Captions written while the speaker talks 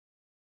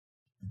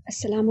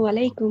Assalamu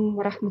alaikum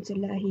wa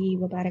rahmatullahi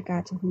wa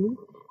barakatuhu.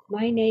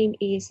 My name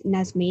is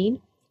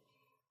Nazmeen.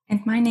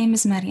 And my name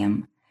is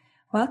Mariam.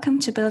 Welcome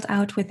to Build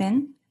Out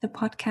Within, the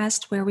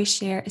podcast where we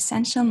share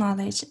essential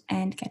knowledge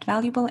and get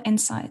valuable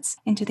insights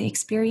into the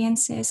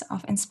experiences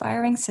of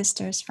inspiring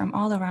sisters from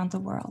all around the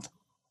world.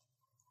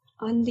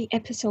 On the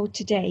episode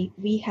today,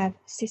 we have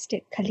Sister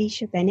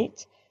Kalisha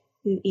Bennett,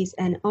 who is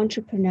an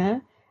entrepreneur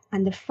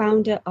and the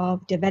founder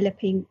of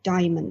Developing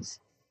Diamonds.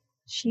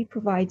 She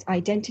provides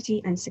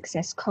identity and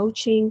success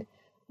coaching,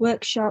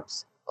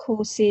 workshops,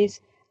 courses,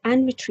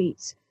 and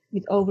retreats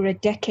with over a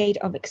decade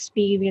of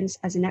experience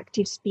as an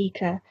active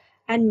speaker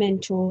and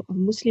mentor of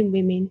Muslim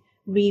women,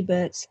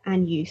 reverts,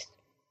 and youth.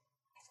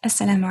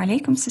 Assalamu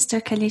alaikum, Sister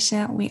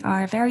Kalisha. We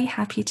are very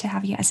happy to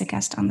have you as a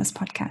guest on this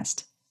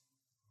podcast.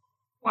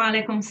 Wa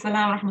alaikum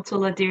salam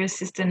rahmatullah, dear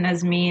Sister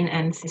Nazmeen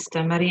and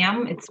Sister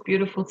Mariam. It's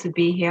beautiful to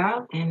be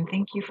here, and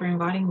thank you for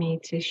inviting me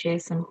to share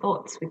some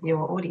thoughts with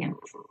your audience.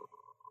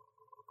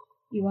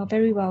 You are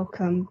very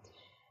welcome.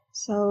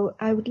 So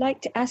I would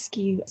like to ask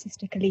you,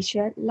 Sister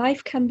Kalisha,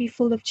 life can be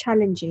full of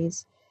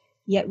challenges,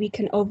 yet we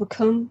can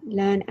overcome,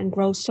 learn, and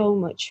grow so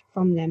much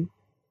from them.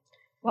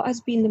 What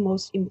has been the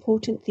most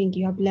important thing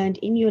you have learned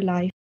in your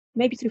life,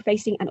 maybe through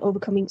facing and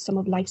overcoming some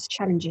of life's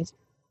challenges?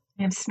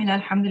 Bismillah,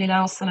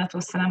 alhamdulillah, wassalatu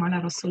wassalamu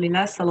ala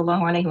rasulillah,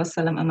 sallallahu alayhi wa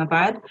sallam, amma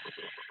ba'd.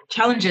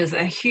 Challenges,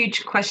 a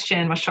huge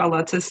question,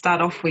 mashallah, to start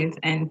off with,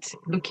 and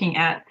looking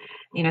at,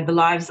 the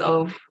lives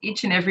of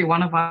each and every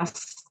one of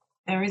us.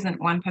 There isn't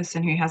one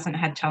person who hasn't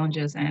had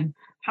challenges, and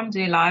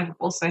alhamdulillah, I've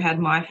also had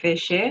my fair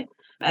share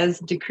as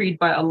decreed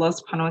by Allah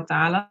subhanahu wa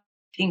ta'ala.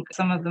 I think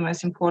some of the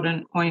most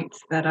important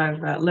points that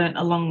I've learned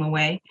along the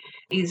way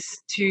is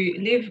to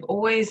live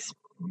always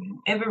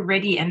ever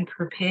ready and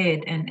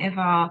prepared and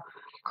ever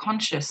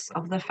conscious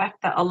of the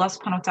fact that Allah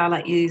subhanahu wa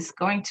ta'ala is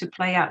going to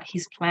play out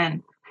his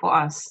plan for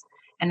us,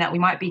 and that we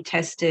might be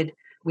tested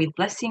with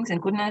blessings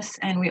and goodness,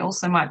 and we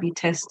also might be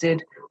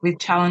tested with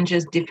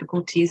challenges,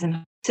 difficulties,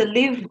 and to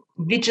live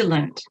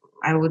vigilant,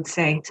 I would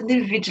say, to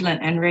live vigilant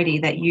and ready,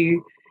 that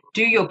you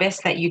do your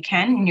best that you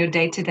can in your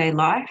day-to-day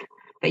life,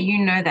 that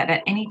you know that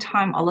at any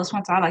time Allah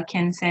subhanahu wa ta'ala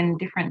can send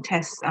different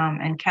tests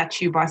and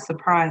catch you by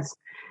surprise.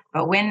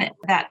 But when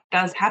that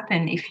does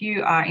happen, if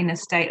you are in a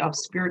state of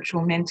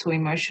spiritual, mental,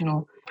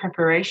 emotional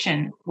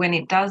preparation, when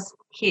it does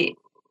hit,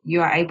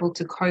 you are able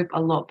to cope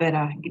a lot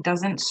better. It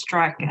doesn't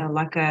strike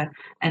like an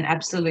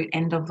absolute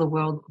end of the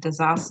world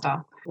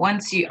disaster.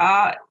 Once you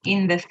are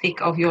in the thick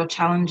of your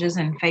challenges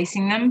and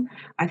facing them,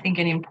 I think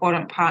an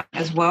important part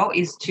as well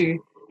is to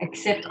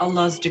accept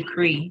Allah's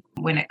decree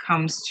when it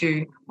comes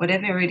to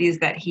whatever it is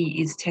that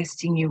he is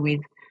testing you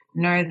with.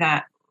 Know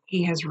that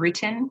he has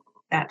written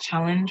that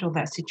challenge or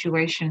that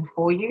situation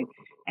for you,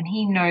 and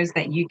he knows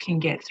that you can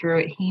get through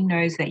it. He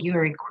knows that you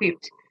are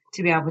equipped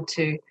to be able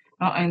to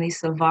not only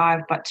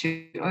survive, but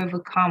to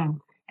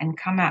overcome and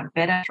come out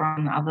better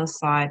on the other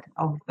side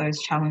of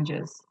those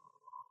challenges.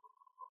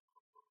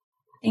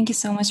 Thank you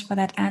so much for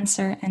that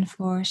answer and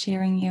for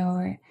sharing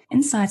your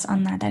insights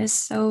on that. That is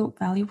so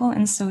valuable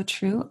and so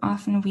true.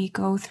 Often we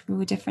go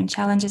through different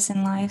challenges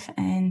in life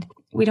and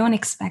we don't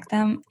expect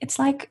them. It's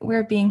like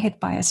we're being hit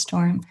by a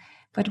storm.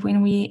 But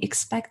when we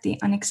expect the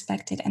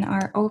unexpected and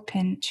are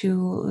open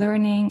to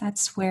learning,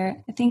 that's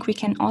where I think we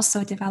can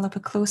also develop a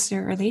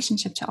closer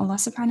relationship to Allah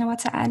subhanahu wa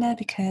ta'ala,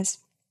 because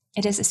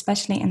it is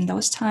especially in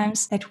those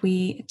times that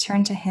we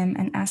turn to him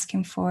and ask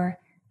him for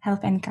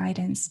help and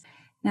guidance.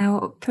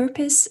 Now,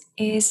 purpose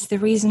is the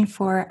reason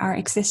for our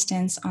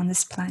existence on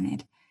this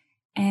planet.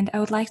 And I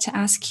would like to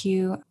ask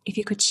you if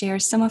you could share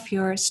some of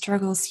your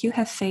struggles you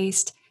have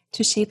faced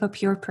to shape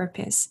up your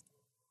purpose.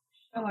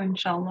 Sure,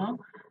 inshallah.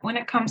 When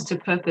it comes to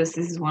purpose,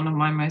 this is one of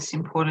my most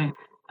important,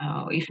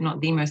 if not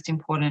the most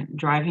important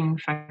driving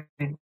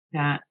factor,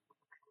 that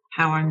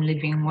how I'm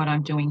living, what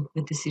I'm doing,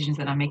 the decisions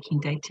that I'm making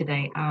day to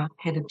day are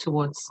headed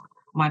towards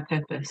my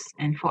purpose.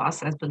 And for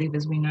us as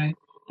believers, we know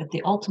that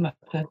the ultimate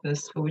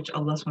purpose for which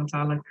Allah subhanahu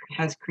wa ta'ala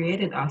has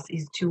created us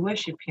is to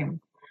worship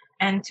him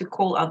and to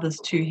call others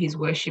to his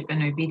worship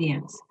and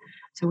obedience.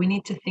 So we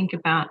need to think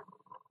about,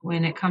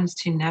 when it comes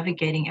to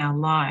navigating our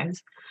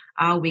lives,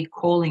 are we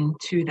calling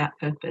to that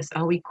purpose?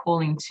 Are we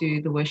calling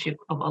to the worship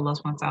of Allah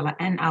subhanahu wa ta'ala?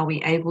 And are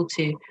we able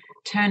to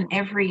turn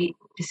every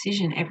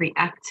decision, every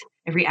act,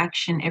 every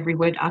action, every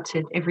word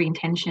uttered, every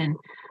intention,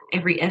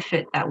 every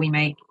effort that we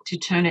make, to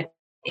turn it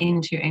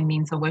into a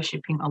means of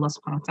worshipping Allah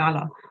subhanahu wa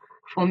ta'ala?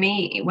 For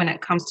me, when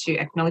it comes to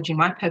acknowledging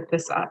my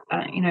purpose,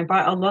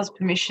 by Allah's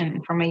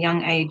permission, from a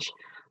young age,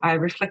 I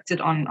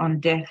reflected on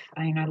death.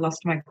 I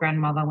lost my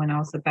grandmother when I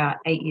was about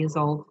 8 years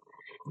old.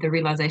 The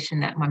realization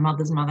that my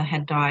mother's mother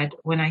had died.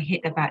 When I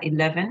hit about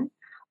 11,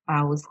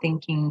 I was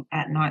thinking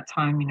at night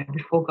time,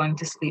 before going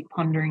to sleep,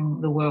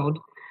 pondering the world.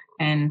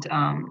 And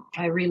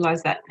I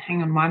realized that,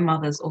 hang on, my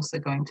mother's also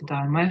going to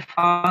die. My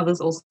father's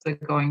also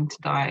going to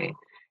die.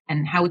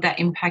 And how would that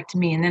impact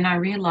me? And then I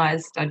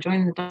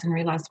joined the dots and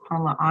realized,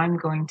 subhanAllah, I'm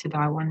going to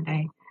die one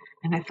day.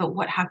 And I thought,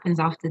 what happens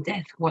after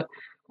death? What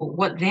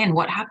then?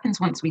 What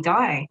happens once we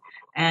die?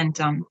 And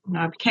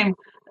I became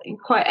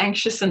quite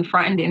anxious and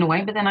frightened in a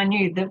way. But then I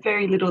knew the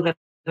very little that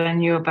I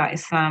knew about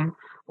Islam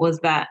was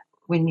that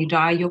when you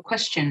die, you're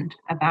questioned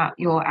about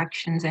your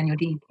actions and your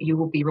deeds. You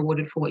will be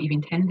rewarded for what you've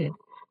intended.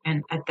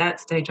 And at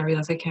that stage, I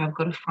realized, okay, I've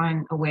got to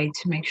find a way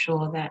to make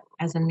sure that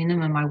as a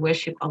minimum, I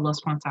worship Allah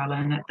subhanahu wa ta'ala.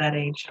 And at that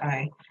age,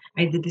 I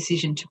made the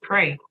decision to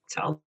pray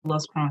to Allah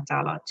subhanahu wa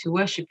ta'ala, to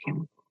worship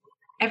Him.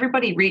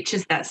 Everybody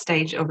reaches that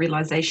stage of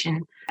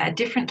realization at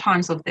different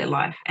times of their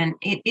life. And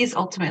it is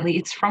ultimately,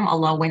 it's from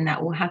Allah when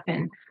that will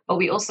happen. But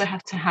we also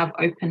have to have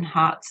open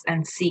hearts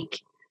and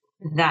seek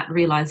that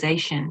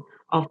realization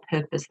of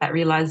purpose, that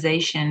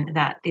realization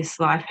that this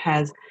life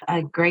has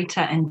a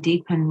greater and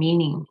deeper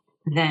meaning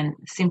than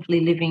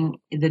simply living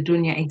the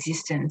dunya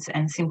existence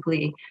and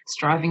simply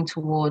striving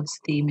towards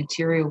the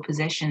material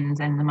possessions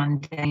and the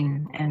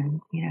mundane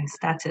and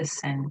status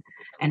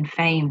and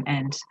fame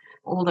and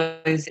all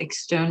those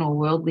external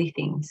worldly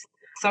things.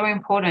 So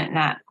important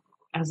that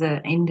as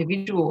an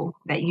individual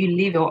that you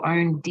live your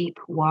own deep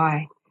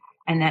why,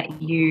 and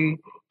that you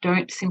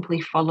don't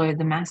simply follow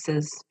the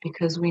masses,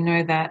 because we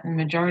know that the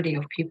majority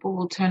of people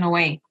will turn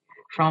away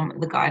from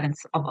the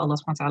guidance of Allah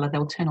subhanahu wa ta'ala.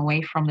 They'll turn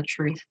away from the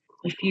truth.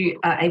 If you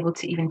are able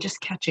to even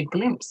just catch a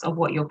glimpse of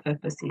what your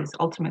purpose is,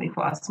 ultimately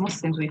for us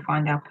Muslims, we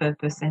find our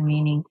purpose and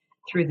meaning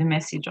through the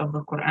message of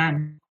the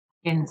Quran.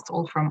 And it's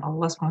all from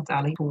Allah subhanahu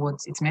wa ta'ala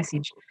towards its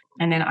message.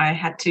 And then I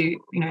had to,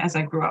 as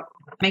I grew up,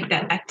 make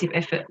that active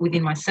effort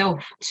within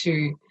myself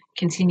to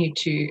continue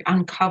to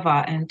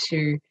uncover and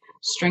to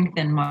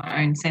strengthen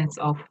my own sense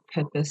of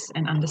purpose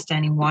and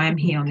understanding why I'm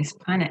here on this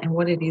planet and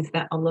what it is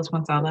that Allah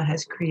subhanahu wa ta'ala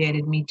has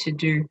created me to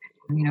do.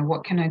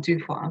 What can I do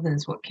for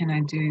others? What can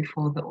I do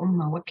for the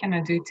ummah? What can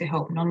I do to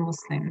help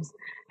non-Muslims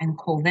and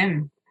call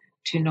them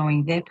to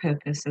knowing their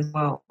purpose as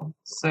well?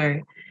 So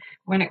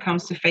when it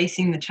comes to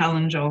facing the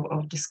challenge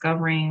of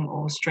discovering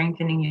or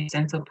strengthening your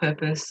sense of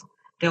purpose,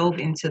 delve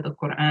into the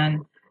Quran,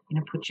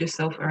 put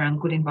yourself around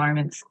good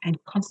environments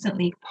and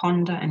constantly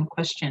ponder and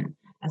question.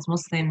 As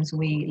Muslims,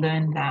 we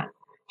learn that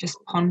just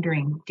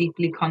pondering,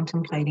 deeply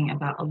contemplating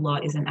about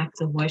Allah is an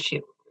act of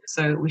worship.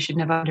 So we should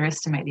never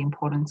underestimate the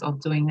importance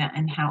of doing that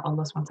and how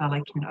Allah subhanahu wa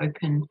ta'ala can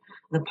open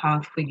the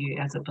path for you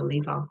as a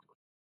believer.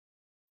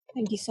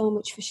 Thank you so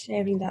much for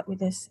sharing that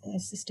with us,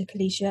 Sister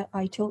Kalisha.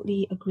 I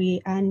totally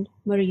agree, and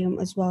Miriam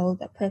as well,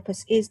 that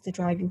purpose is the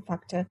driving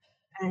factor.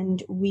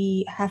 And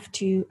we have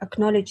to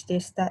acknowledge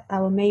this, that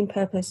our main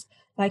purpose,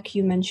 like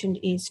you mentioned,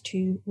 is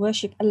to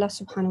worship Allah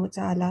subhanahu wa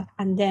ta'ala.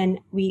 And then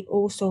we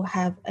also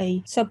have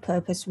a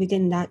sub-purpose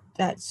within that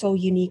that's so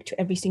unique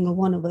to every single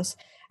one of us.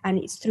 And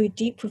it's through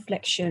deep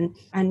reflection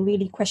and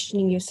really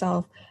questioning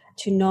yourself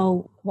to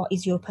know what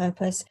is your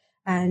purpose.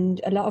 And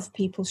a lot of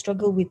people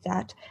struggle with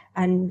that.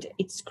 And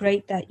it's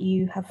great that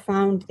you have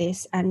found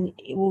this. And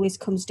it always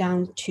comes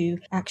down to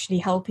actually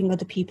helping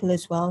other people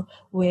as well,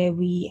 where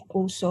we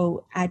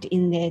also add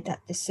in there that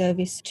the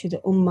service to the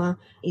ummah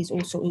is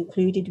also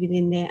included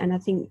within there. And I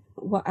think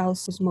what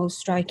else was most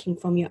striking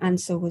from your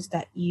answer was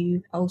that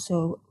you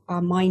also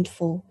are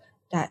mindful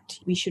that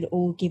we should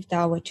all give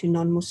dawah to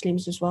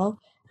non-Muslims as well.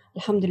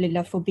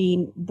 Alhamdulillah for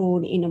being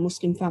born in a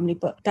Muslim family,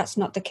 but that's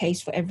not the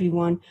case for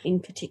everyone. In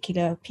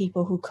particular,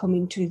 people who come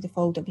into the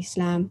fold of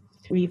Islam,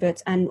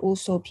 reverts, and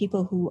also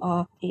people who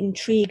are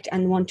intrigued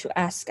and want to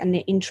ask and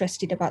they're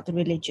interested about the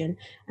religion.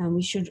 And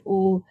we should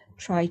all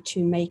try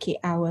to make it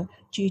our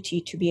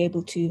duty to be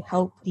able to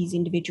help these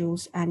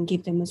individuals and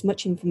give them as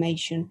much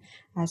information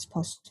as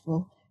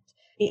possible.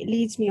 It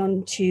leads me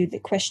on to the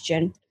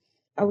question.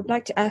 I would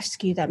like to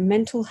ask you that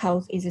mental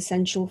health is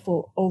essential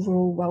for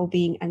overall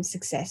well-being and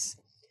success.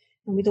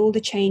 And with all the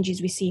changes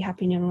we see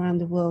happening around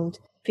the world,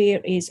 fear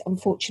is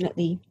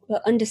unfortunately,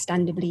 but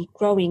understandably,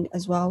 growing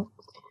as well.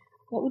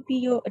 What would be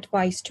your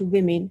advice to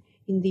women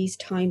in these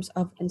times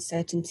of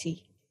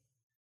uncertainty?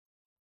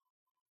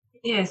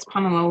 Yes,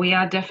 Pamela, we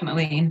are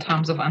definitely in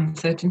times of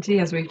uncertainty,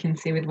 as we can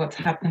see with what's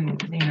happened,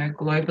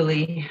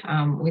 globally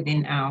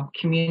within our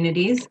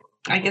communities.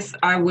 I guess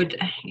I would,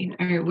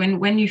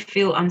 when you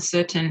feel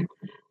uncertain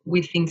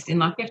with things in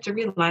life, you have to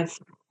realize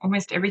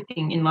almost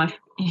everything in life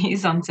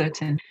is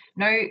uncertain.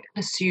 No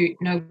pursuit,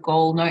 no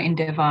goal, no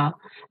endeavor,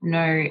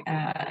 no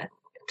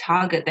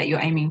target that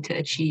you're aiming to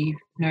achieve,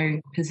 no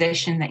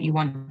possession that you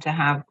want to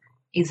have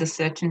is a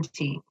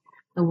certainty.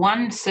 The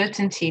one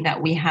certainty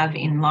that we have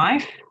in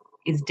life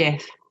is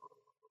death.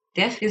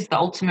 Death is the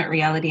ultimate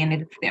reality, and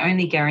it's the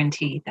only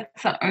guarantee.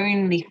 That's the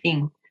only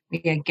thing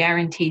we are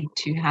guaranteed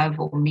to have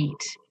or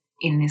meet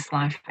in this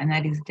life, and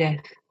that is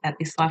death, that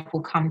this life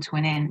will come to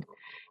an end.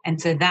 And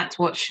so that's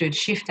what should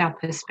shift our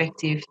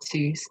perspective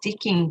to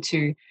sticking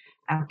to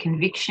our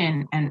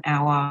conviction and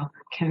our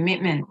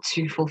commitment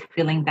to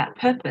fulfilling that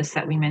purpose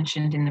that we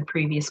mentioned in the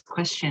previous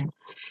question.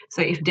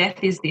 So if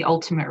death is the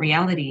ultimate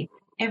reality,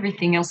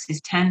 everything else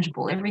is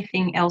tangible.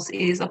 Everything else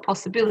is a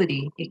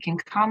possibility. It can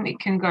come, it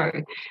can go.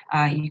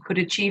 You could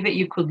achieve it,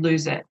 you could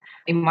lose it.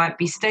 It might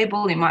be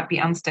stable, it might be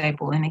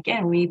unstable. And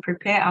again, we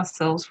prepare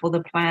ourselves for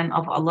the plan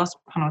of Allah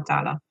subhanahu wa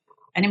ta'ala.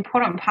 An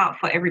important part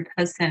for every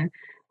person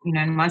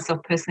and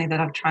myself personally, that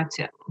I've tried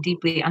to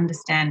deeply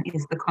understand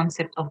is the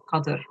concept of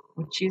qadr,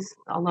 which is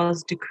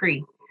Allah's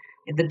decree,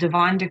 the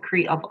divine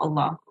decree of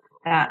Allah.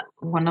 That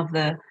one of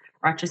the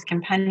righteous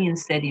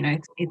companions said,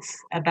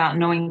 it's about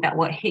knowing that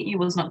what hit you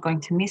was not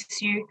going to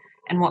miss you,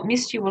 and what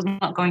missed you was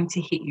not going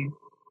to hit you.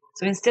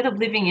 So instead of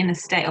living in a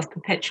state of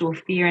perpetual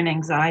fear and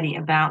anxiety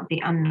about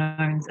the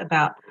unknowns,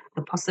 about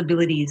the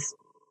possibilities,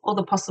 all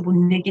the possible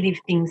negative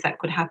things that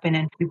could happen,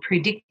 and we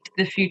predict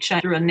the future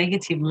through a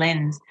negative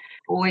lens,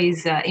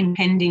 always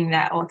impending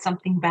that,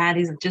 something bad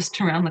is just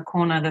around the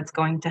corner that's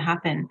going to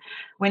happen.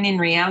 When in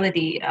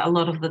reality, a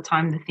lot of the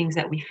time, the things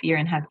that we fear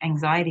and have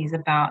anxieties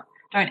about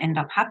don't end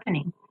up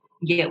happening.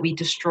 Yet we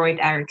destroyed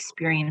our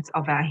experience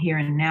of our here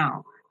and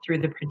now through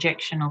the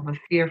projection of a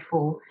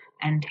fearful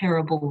and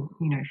terrible,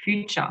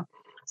 future.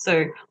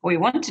 So what we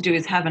want to do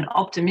is have an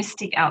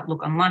optimistic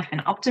outlook on life,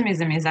 and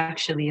optimism is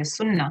actually a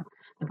sunnah.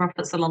 The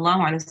Prophet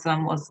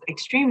ﷺ was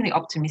extremely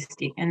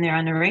optimistic, and there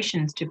are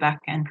narrations to back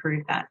and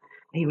prove that.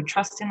 He would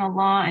trust in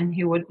Allah, and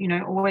he would,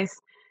 always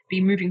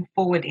be moving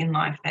forward in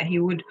life, that he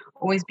would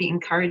always be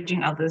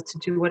encouraging others to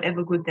do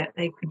whatever good that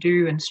they could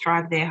do and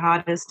strive their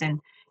hardest, and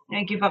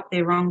give up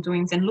their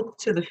wrongdoings and look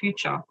to the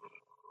future.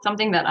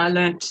 Something that I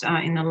learned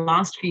in the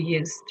last few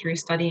years through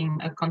studying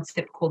a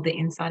concept called the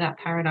inside-out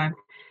paradigm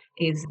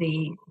is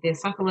the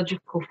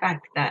psychological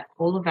fact that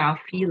all of our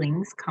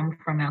feelings come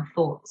from our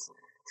thoughts.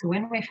 So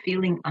when we're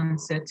feeling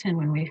uncertain,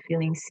 when we're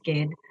feeling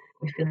scared,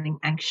 we're feeling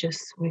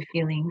anxious, we're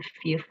feeling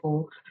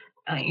fearful,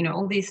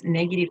 all these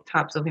negative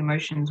types of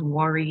emotions,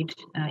 worried,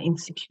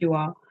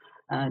 insecure,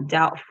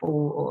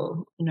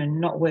 doubtful, or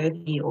not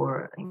worthy,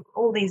 or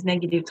all these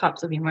negative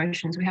types of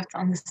emotions, we have to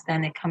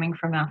understand they're coming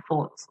from our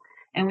thoughts.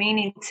 And we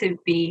need to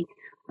be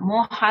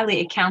more highly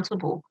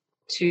accountable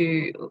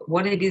to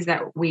what it is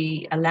that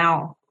we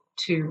allow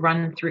to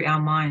run through our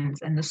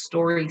minds, and the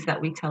stories that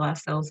we tell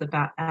ourselves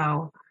about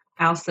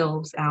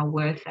ourselves, our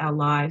worth, our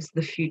lives,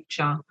 the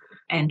future,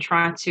 and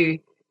try to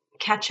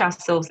catch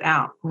ourselves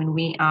out when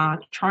we are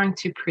trying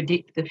to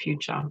predict the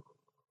future.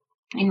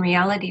 In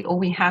reality, all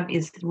we have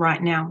is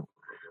right now.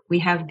 We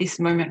have this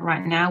moment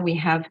right now. We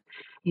have,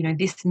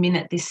 this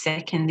minute, this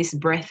second, this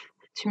breath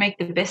to make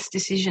the best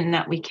decision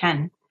that we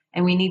can.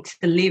 And we need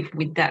to live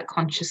with that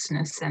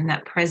consciousness and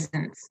that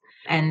presence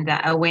and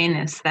that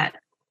awareness that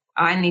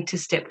I need to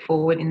step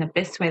forward in the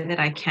best way that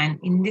I can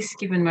in this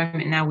given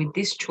moment now with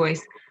this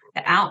choice.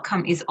 The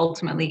outcome is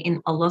ultimately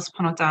in Allah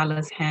subhanahu wa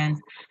ta'ala's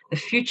hands. The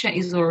future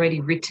is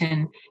already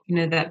written.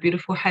 That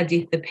beautiful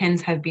hadith, the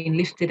pens have been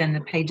lifted and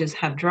the pages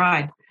have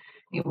dried.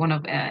 One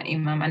of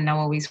Imam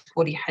an-Nawawi's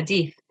 40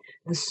 hadith.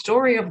 The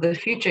story of the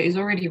future is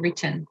already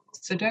written.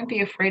 So don't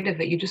be afraid of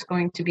it. You're just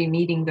going to be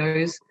meeting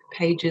those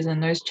pages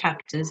and those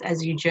chapters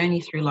as you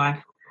journey through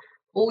life.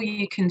 All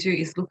you can do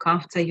is look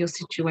after your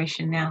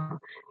situation now.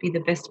 Be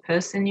the best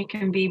person you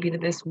can be the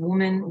best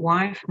woman,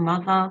 wife,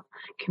 mother,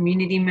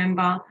 community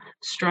member.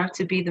 Strive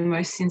to be the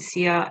most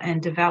sincere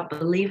and devout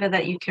believer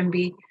that you can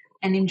be,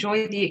 and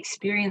enjoy the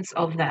experience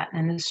of that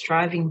and the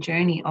striving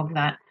journey of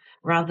that,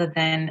 rather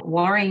than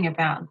worrying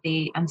about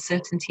the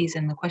uncertainties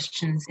and the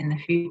questions in the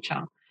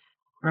future.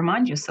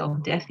 Remind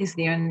yourself, death is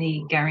the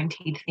only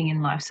guaranteed thing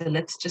in life. So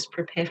let's just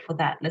prepare for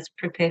that. Let's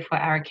prepare for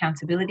our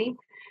accountability.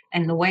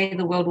 And the way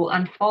the world will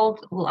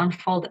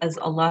unfold as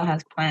Allah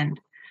has planned.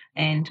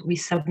 And we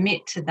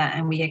submit to that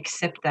and we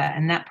accept that.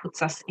 And that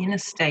puts us in a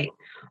state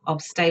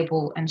of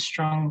stable and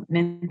strong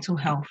mental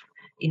health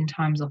in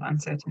times of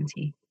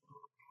uncertainty.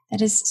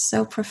 That is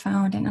so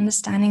profound, and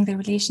understanding the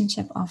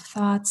relationship of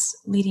thoughts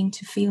leading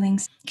to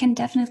feelings can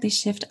definitely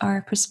shift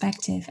our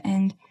perspective.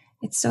 And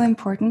it's so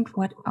important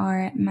what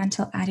our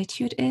mental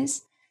attitude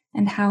is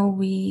and how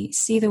we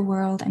see the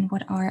world and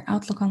what our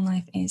outlook on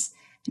life is.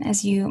 And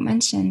as you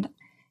mentioned,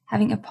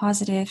 having a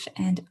positive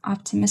and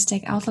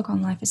optimistic outlook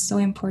on life is so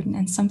important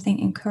and something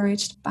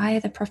encouraged by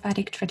the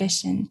prophetic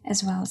tradition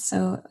as well.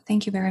 So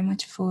thank you very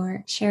much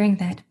for sharing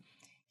that.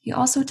 You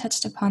also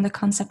touched upon the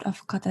concept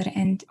of qadr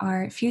and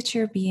our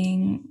future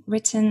being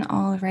written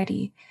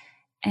already.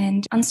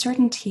 And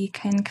uncertainty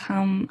can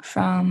come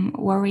from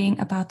worrying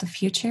about the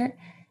future,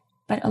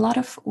 but a lot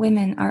of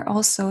women are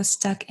also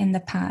stuck in the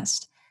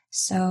past.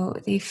 So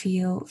they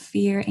feel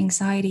fear,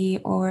 anxiety,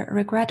 or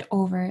regret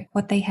over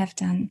what they have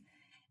done.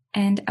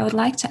 And I would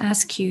like to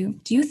ask you,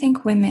 do you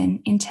think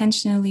women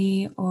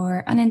intentionally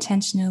or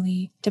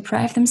unintentionally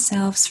deprive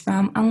themselves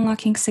from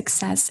unlocking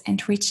success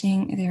and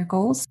reaching their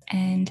goals?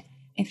 And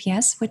if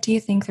yes, what do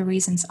you think the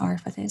reasons are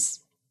for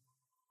this?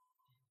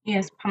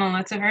 Yes, Panal,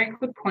 that's a very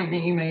good point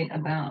that you made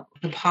about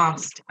the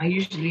past. I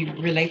usually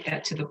relate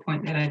that to the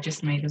point that I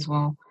just made as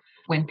well.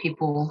 When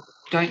people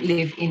don't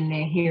live in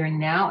their here and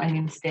now, and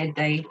instead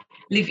they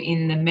live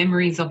in the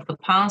memories of the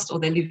past, or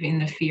they live in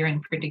the fear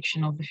and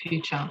prediction of the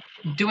future.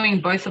 Doing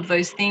both of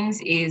those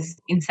things is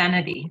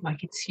insanity.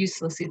 Like, it's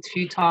useless, it's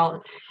futile,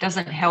 it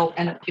doesn't help,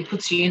 and it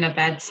puts you in a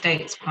bad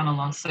state,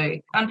 subhanAllah. So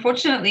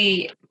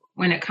unfortunately,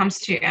 when it comes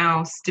to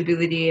our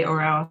stability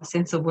or our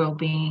sense of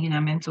well-being and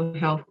our mental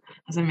health,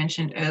 as I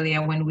mentioned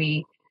earlier, when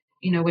we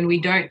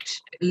don't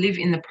live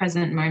in the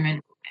present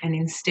moment And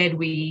instead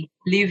we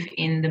live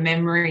in the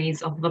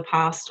memories of the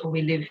past, or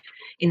we live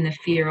in the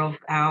fear of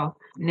our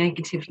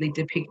negatively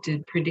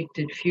depicted,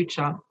 predicted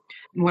future.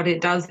 What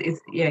it does is,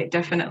 it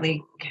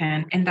definitely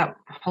can end up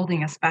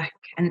holding us back.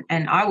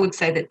 And I would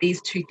say that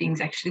these two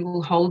things actually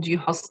will hold you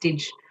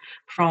hostage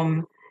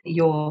from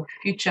your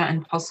future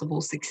and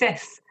possible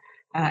success.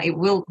 It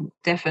will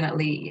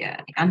definitely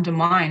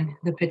undermine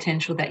the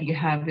potential that you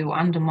have. It will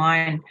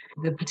undermine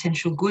the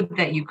potential good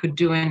that you could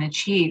do and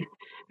achieve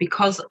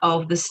because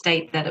of the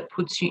state that it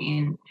puts you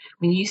in.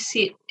 When you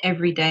sit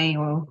every day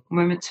or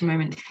moment to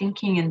moment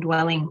thinking and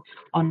dwelling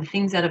on the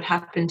things that have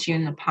happened to you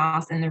in the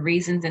past and the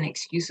reasons and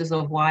excuses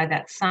of why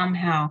that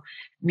somehow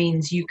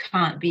means you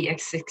can't be a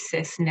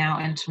success now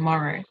and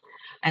tomorrow.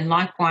 And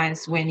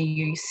likewise, when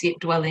you sit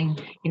dwelling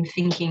in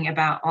thinking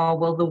about, oh,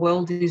 well, the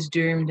world is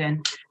doomed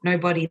and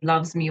nobody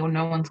loves me, or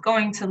no one's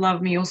going to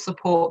love me or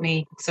support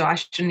me, so I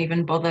shouldn't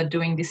even bother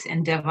doing this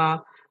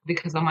endeavor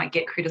because I might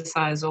get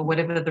criticized or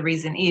whatever the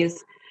reason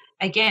is.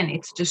 Again,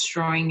 it's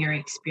destroying your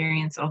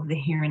experience of the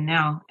here and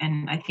now.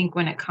 And I think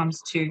when it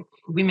comes to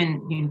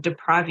women,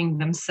 depriving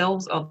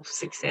themselves of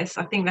success,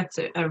 I think that's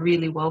a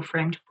really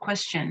well-framed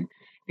question,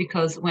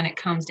 because when it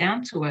comes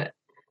down to it,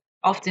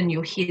 often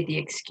you'll hear the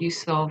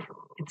excuse of,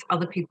 it's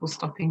other people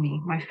stopping me,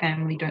 my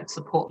family don't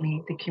support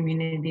me, the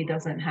community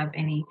doesn't have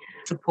any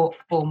support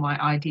for my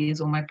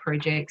ideas or my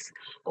projects,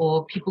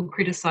 or people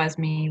criticize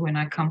me when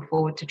I come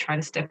forward to try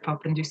to step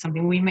up and do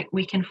something.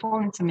 We can fall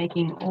into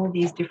making all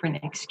these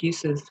different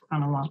excuses,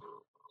 subhanAllah.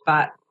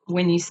 But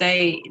when you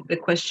say the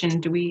question,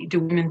 do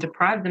women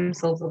deprive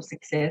themselves of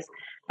success,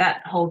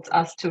 that holds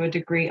us to a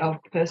degree of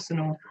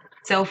personal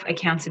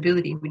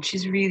self-accountability, which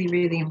is really,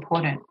 really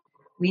important.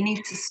 We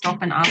need to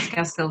stop and ask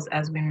ourselves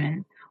as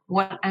women,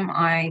 what am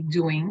I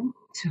doing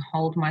to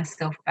hold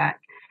myself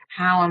back?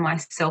 How am I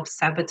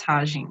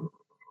self-sabotaging?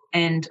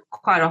 And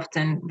quite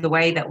often the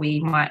way that we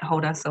might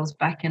hold ourselves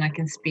back, and I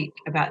can speak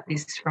about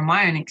this from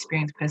my own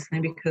experience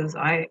personally, because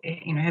I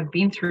have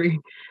been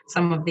through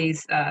some of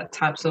these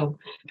types of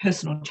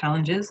personal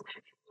challenges,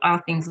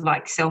 are things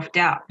like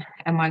self-doubt.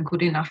 Am I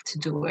good enough to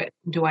do it?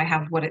 Do I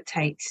have what it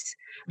takes?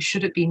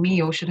 Should it be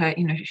me, or should I,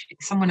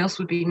 someone else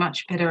would be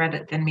much better at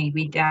it than me?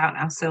 We doubt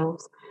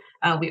ourselves.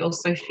 We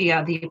also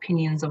fear the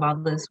opinions of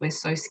others. We're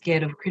so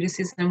scared of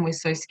criticism. We're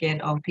so scared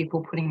of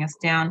people putting us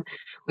down.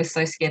 We're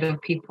so scared of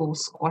people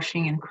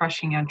squashing and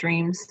crushing our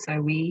dreams.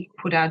 So we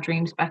put our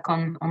dreams back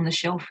on the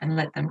shelf and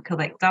let them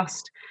collect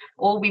dust.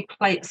 Or we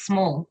play it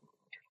small.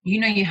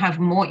 You have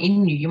more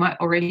in you. You might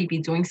already be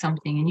doing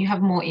something and you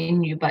have more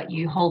in you, but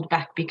you hold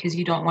back because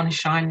you don't want to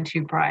shine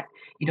too bright.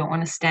 You don't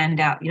want to stand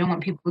out. You don't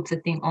want people to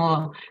think,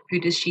 oh, who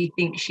does she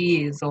think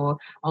she is? Or,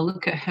 oh,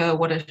 look at her,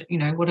 what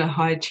a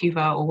high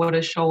achiever, or what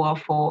a show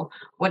off, or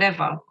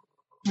whatever.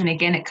 And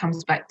again, it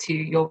comes back to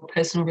your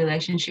personal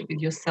relationship with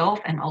yourself,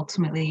 and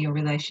ultimately your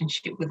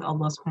relationship with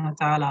Allah subhanahu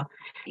wa ta'ala,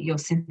 your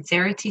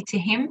sincerity to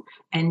Him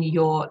and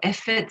your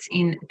efforts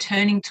in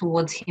turning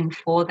towards Him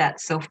for that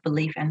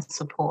self-belief and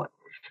support.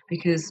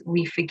 Because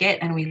we forget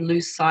and we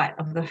lose sight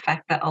of the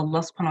fact that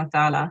Allah subhanahu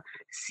wa ta'ala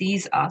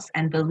sees us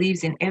and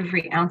believes in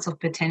every ounce of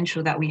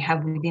potential that we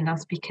have within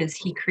us, because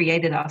He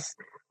created us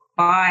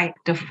by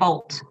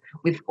default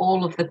with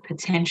all of the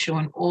potential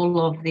and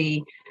all of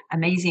the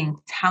amazing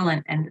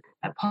talent and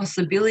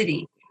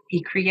possibility.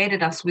 He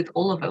created us with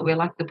all of it. We're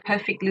like the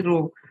perfect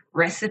little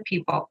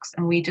recipe box,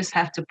 and we just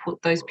have to put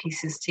those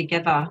pieces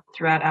together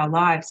throughout our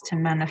lives to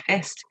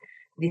manifest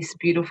this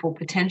beautiful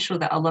potential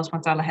that Allah subhanahu wa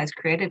ta'ala has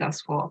created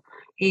us for.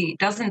 He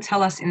doesn't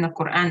tell us in the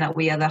Quran that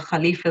we are the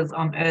Khalifas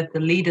on earth, the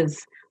leaders,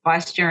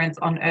 vicegerents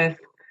on earth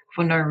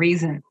for no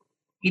reason.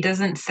 He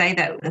doesn't say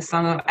that the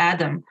son of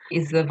Adam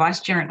is the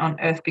vicegerent on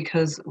earth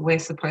because we're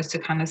supposed to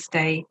kind of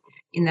stay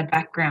in the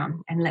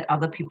background and let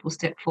other people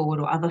step forward,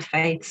 or other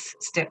faiths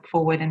step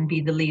forward and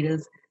be the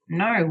leaders.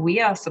 No,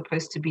 we are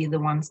supposed to be the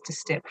ones to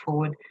step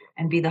forward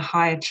and be the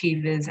high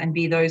achievers and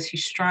be those who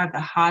strive the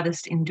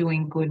hardest in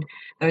doing good,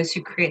 those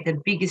who create the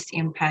biggest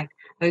impact,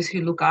 those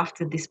who look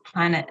after this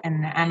planet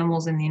and the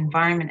animals and the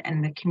environment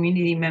and the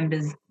community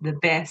members the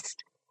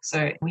best.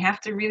 So we have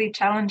to really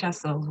challenge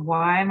ourselves.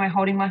 Why am I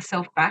holding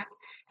myself back?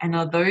 And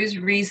are those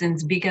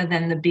reasons bigger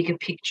than the bigger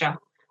picture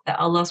that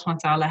Allah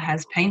subhanahu wa ta'ala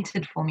has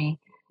painted for me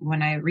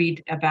when I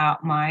read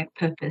about my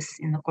purpose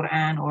in the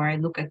Quran, or I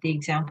look at the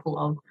example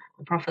of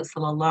the Prophet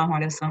sallallahu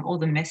alaihi wasallam, all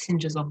the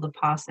messengers of the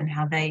past and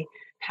how they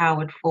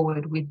powered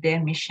forward with their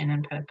mission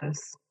and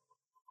purpose.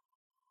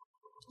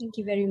 Thank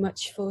you very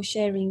much for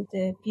sharing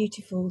the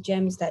beautiful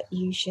gems that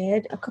you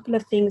shared. A couple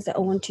of things that I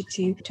wanted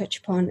to touch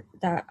upon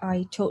that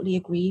I totally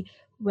agree.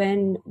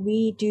 When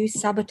we do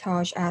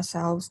sabotage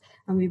ourselves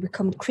and we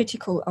become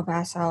critical of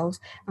ourselves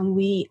and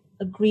we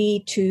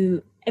agree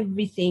to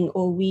everything,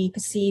 or we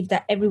perceive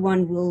that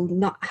everyone will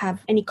not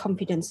have any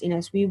confidence in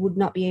us, we would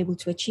not be able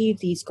to achieve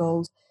these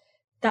goals,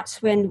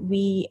 that's when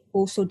we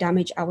also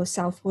damage our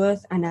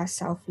self-worth and our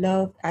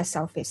self-love, our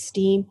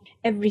self-esteem.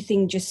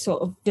 Everything just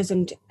sort of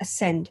doesn't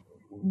ascend.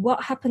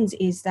 What happens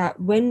is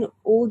that when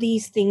all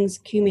these things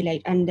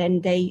accumulate and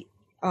then they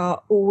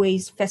are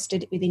always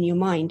festered within your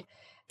mind,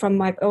 from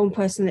my own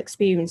personal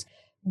experience,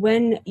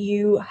 when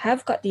you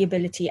have got the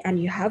ability and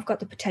you have got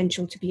the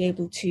potential to be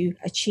able to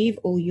achieve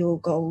all your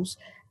goals,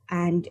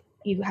 and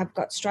you have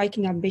got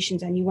striking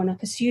ambitions and you want to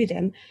pursue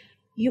them,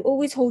 you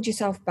always hold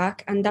yourself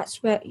back. And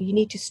that's where you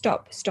need to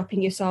stop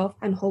stopping yourself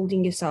and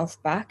holding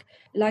yourself back.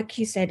 Like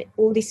you said,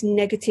 all this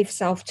negative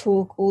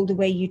self-talk, all the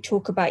way you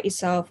talk about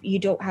yourself, you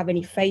don't have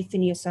any faith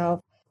in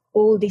yourself,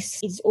 all this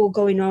is all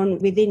going on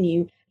within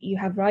you. You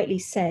have rightly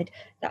said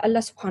that Allah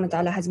subhanahu wa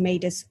ta'ala has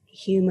made us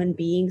human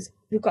beings.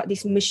 We've got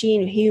this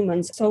machine of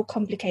humans, so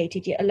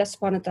complicated, yet Allah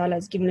subhanahu wa ta'ala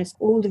has given us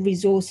all the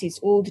resources,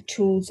 all the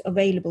tools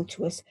available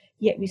to us,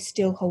 yet we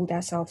still hold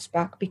ourselves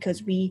back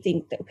because we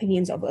think the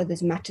opinions of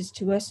others matters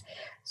to us.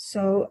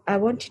 So I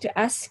wanted to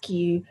ask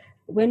you,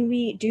 when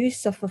we do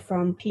suffer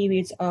from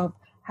periods of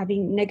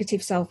having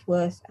negative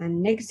self-worth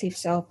and negative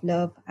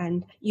self-love,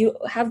 and you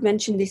have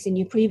mentioned this in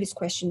your previous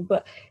question,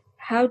 but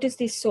how does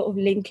this sort of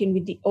link in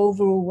with the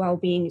overall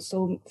well-being,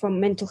 so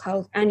from mental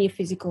health and your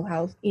physical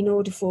health, in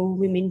order for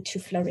women to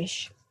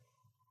flourish?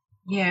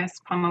 Yes,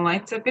 Pamela,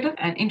 it's a bit of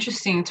an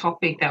interesting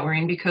topic that we're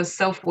in, because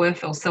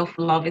self-worth or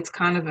self-love, it's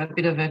kind of a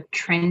bit of a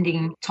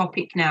trending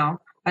topic now,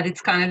 but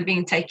it's kind of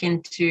being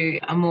taken to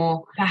a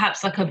more,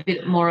 perhaps like a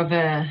bit more of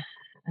a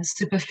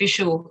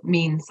superficial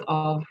means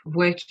of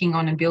working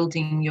on and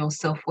building your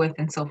self-worth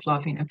and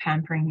self-love,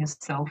 pampering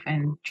yourself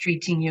and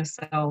treating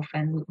yourself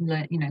and,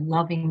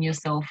 loving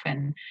yourself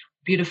and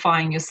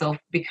beautifying yourself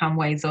become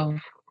ways of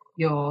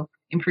your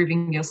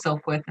improving your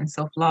self-worth and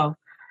self-love.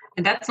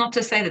 And that's not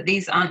to say that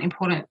these aren't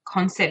important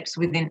concepts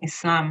within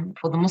Islam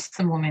for the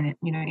Muslim woman,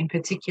 in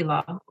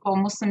particular, or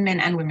Muslim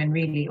men and women,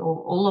 really, or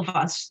all of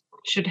us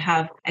should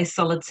have a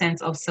solid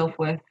sense of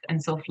self-worth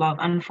and self-love.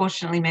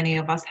 Unfortunately, many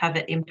of us have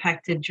it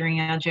impacted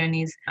during our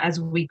journeys as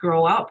we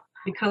grow up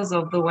because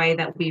of the way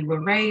that we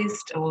were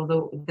raised, or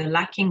the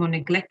lacking or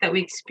neglect that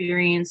we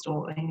experienced,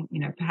 or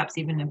perhaps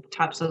even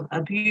types of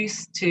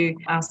abuse to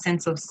our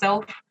sense of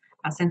self,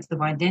 our sense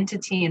of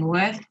identity and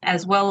worth,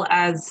 as well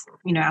as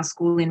our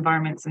school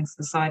environments and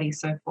society,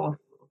 so forth.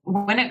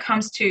 When it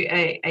comes to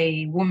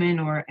a woman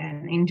or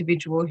an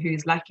individual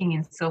who's lacking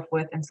in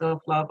self-worth and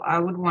self-love, I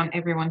would want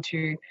everyone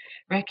to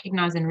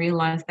recognize and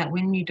realize that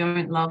when you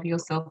don't love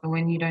yourself and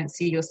when you don't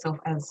see yourself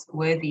as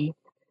worthy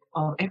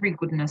of every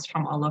goodness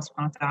from Allah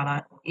subhanahu wa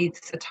ta'ala,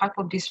 it's a type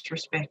of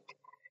disrespect.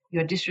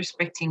 You're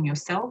disrespecting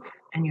yourself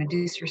and you're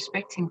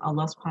disrespecting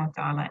Allah subhanahu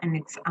wa ta'ala, and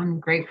it's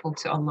ungrateful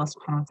to Allah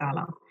subhanahu wa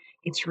ta'ala.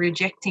 It's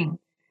rejecting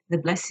the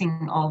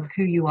blessing of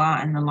who you are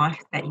and the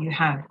life that you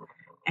have.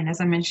 And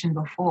as I mentioned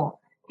before,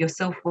 your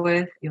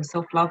self-worth, your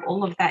self-love,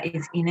 all of that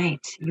is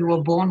innate. You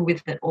were born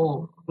with it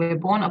all. We're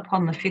born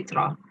upon the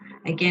fitrah.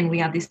 Again,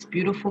 we are this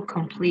beautiful,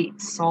 complete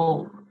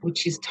soul,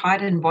 which is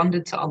tied and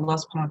bonded to Allah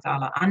subhanahu wa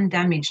ta'ala,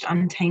 undamaged,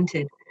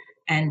 untainted.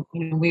 And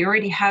we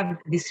already have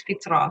this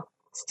fitrah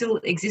still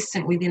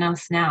existent within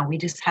us now. We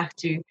just have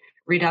to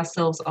rid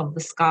ourselves of the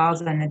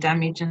scars and the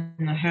damage and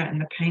the hurt and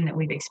the pain that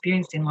we've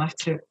experienced in life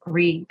to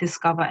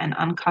rediscover and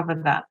uncover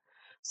that.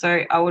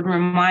 So I would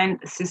remind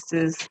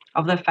sisters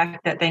of the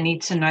fact that they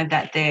need to know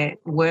that their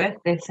worth,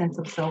 their sense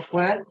of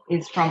self-worth,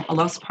 is from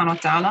Allah subhanahu wa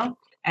ta'ala,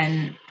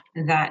 and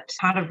that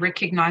part of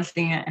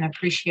recognizing it and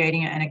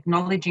appreciating it and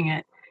acknowledging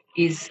it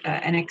is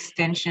an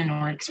extension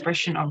or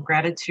expression of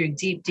gratitude,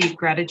 deep, deep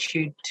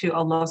gratitude to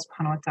Allah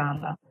subhanahu wa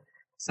ta'ala.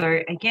 So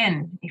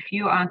again, if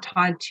you are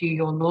tied to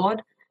your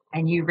Lord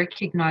and you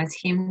recognize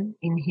Him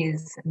in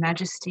His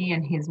majesty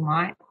and His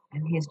might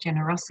and His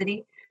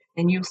generosity,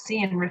 then you'll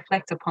see and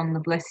reflect upon the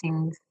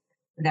blessings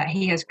that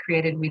He has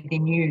created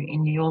within you,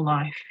 in your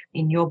life,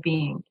 in your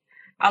being.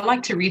 I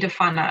like to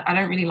redefine that. I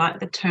don't really like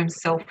the term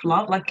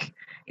self-love. Like,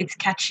 it's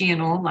catchy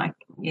and all,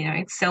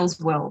 it sells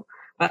well.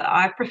 But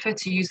I prefer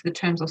to use the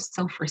terms of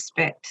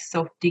self-respect,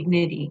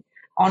 self-dignity,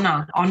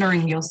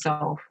 honoring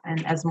yourself.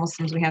 And as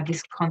Muslims, we have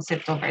this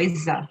concept of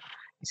izzah,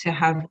 to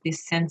have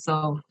this sense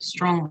of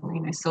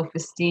strong,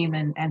 self-esteem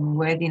and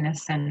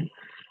worthiness and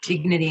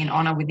dignity and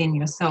honor within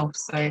yourself.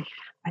 So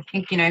I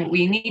think,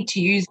 we need to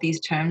use these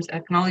terms,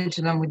 acknowledge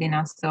them within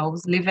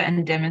ourselves, live it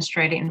and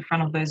demonstrate it in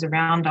front of those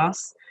around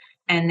us,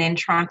 and then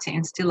try to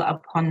instill it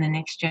upon the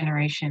next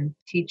generation.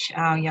 Teach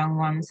our young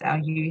ones, our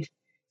youth,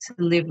 to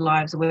live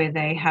lives where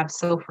they have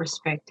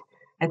self-respect,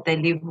 that they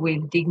live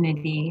with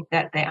dignity,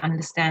 that they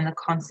understand the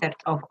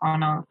concept of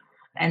honor,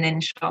 and then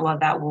inshallah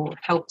that will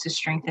help to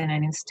strengthen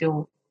and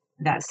instill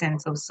that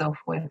sense of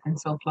self-worth and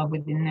self-love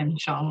within them,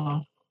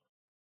 inshallah.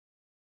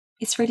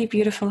 It's really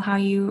beautiful how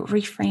you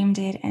reframed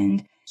it,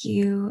 and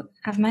you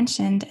have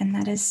mentioned, and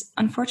that is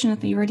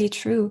unfortunately really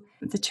true,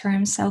 the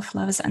term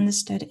self-love is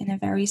understood in a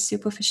very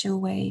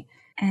superficial way,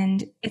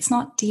 and it's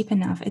not deep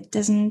enough. It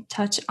doesn't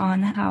touch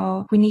on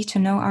how we need to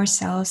know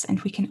ourselves, and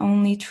we can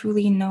only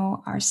truly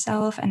know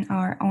ourselves and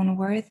our own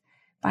worth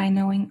by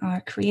knowing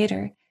our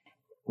Creator.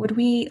 What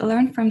we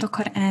learn from the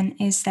Quran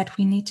is that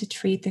we need to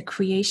treat the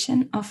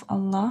creation of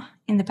Allah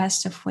in the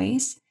best of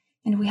ways,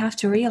 and we have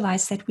to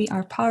realize that we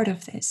are part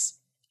of this.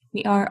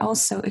 We are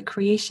also a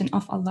creation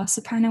of Allah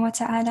subhanahu wa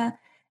ta'ala,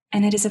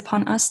 and it is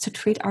upon us to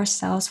treat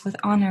ourselves with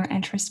honor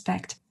and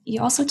respect.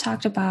 You also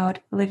talked about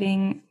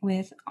living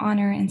with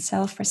honor and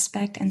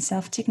self-respect and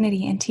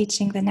self-dignity and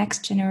teaching the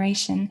next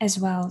generation as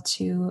well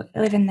to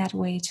live in that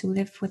way, to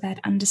live with that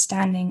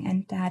understanding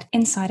and that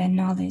insight and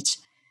knowledge.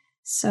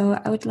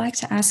 So I would like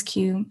to ask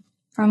you,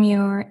 from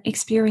your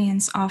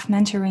experience of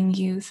mentoring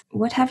youth,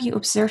 what have you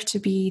observed to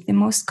be the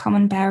most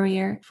common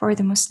barrier for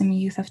the Muslim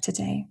youth of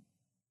today?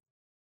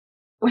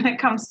 When it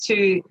comes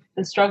to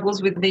the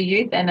struggles with the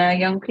youth and our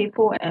young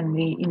people and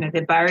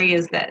the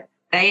barriers that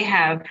they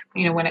have,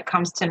 when it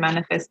comes to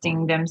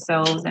manifesting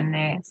themselves and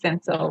their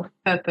sense of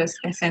purpose,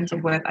 their sense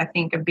of worth, I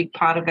think a big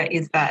part of it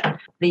is that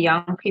the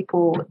young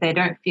people, they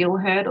don't feel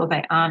heard or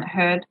they aren't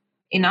heard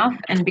enough.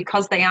 And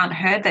because they aren't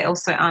heard, they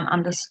also aren't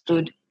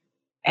understood.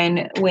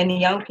 And when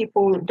young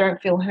people don't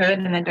feel heard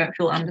and they don't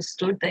feel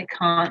understood, they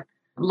can't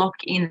lock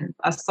in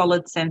a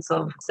solid sense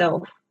of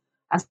self,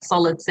 a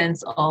solid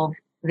sense of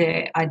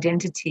their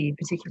identity,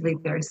 particularly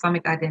their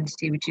Islamic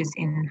identity, which is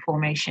in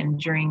formation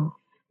during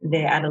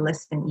their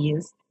adolescent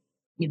years.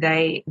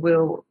 They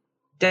will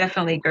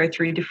definitely go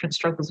through different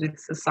struggles with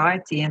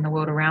society and the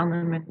world around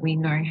them. And we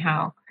know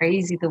how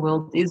crazy the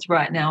world is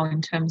right now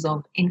in terms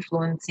of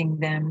influencing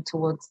them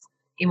towards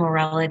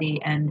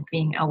immorality and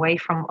being away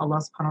from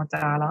Allah subhanahu wa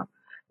ta'ala.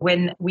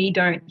 When we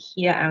don't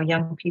hear our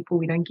young people,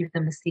 we don't give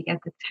them a seat at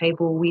the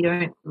table, we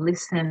don't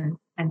listen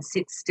and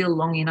sit still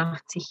long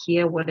enough to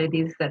hear what it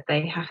is that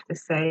they have to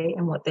say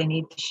and what they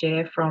need to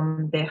share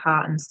from their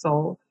heart and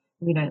soul.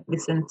 We don't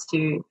listen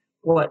to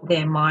what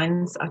their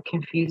minds are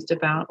confused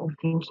about or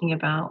thinking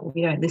about.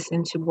 We don't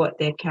listen to what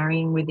they're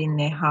carrying within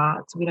their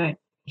hearts. We don't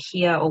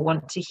hear or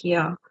want to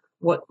hear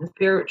what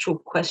spiritual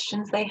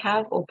questions they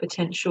have or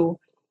potential,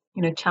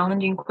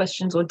 challenging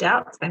questions or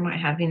doubts they might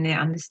have in their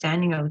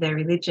understanding of their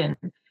religion.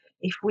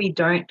 If we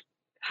don't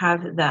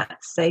have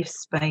that safe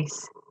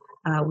space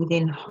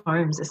within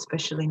homes,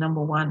 especially,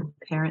 number one,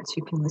 parents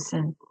who can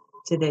listen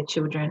to their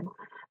children,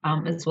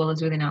 as well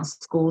as within our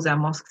schools, our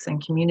mosques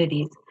and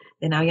communities,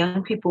 then our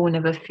young people will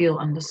never feel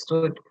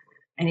understood.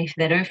 And if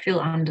they don't feel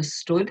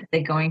understood,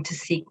 they're going to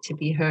seek to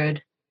be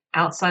heard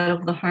outside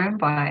of the home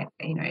by,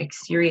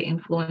 exterior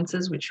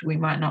influences, which we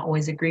might not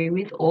always agree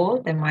with,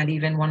 or they might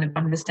even want to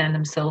understand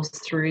themselves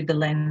through the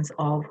lens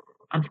of,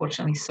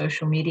 unfortunately,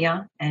 social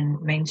media and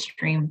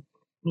mainstream,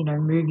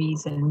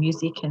 movies and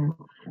music and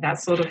that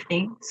sort of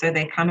thing. So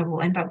they kind of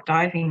will end up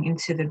diving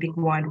into the big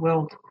wide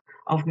world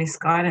of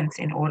misguidance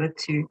in order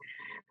to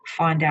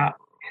find out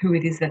who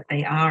it is that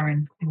they are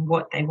and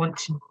what they want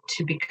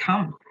to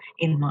become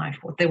in life,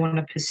 what they want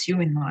to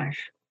pursue in life.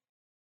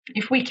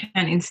 If we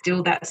can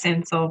instill that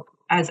sense of,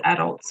 as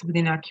adults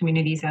within our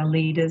communities, our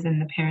leaders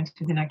and the parents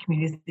within our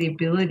communities, the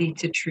ability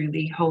to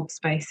truly hold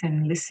space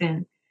and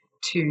listen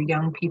to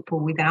young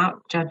people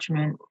without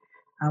judgment,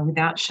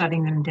 without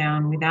shutting them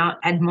down, without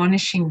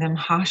admonishing them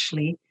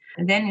harshly,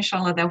 and then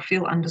inshallah they'll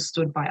feel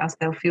understood by us,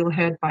 they'll feel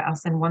heard by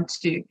us and want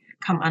to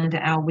come under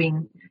our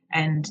wing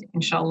and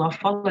inshallah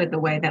follow the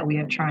way that we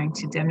are trying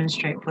to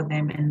demonstrate for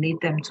them and lead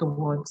them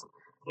towards.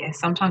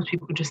 Sometimes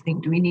people just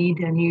think, do we need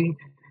a new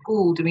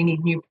school? Do we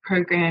need new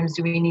programs?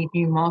 Do we need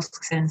new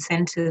mosques and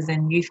centers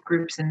and youth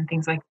groups and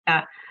things like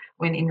that?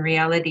 When in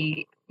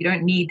reality, you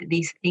don't need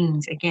these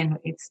things. Again,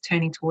 it's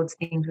turning towards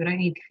things. We don't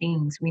need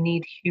things. We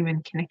need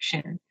human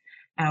connection.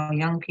 Our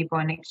young people,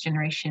 our next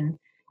generation,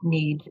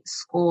 need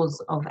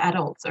scores of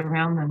adults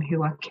around them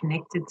who are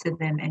connected to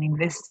them and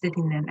invested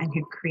in them and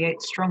who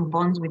create strong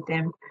bonds with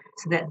them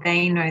so that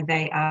they know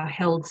they are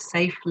held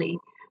safely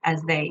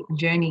as they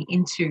journey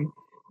into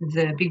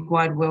the big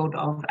wide world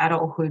of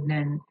adulthood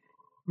and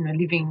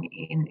living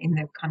in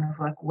the kind of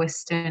like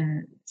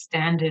Western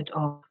standard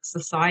of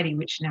society,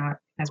 which now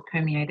has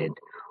permeated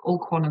all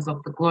corners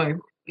of the globe.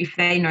 If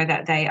they know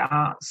that they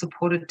are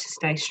supported to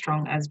stay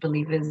strong as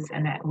believers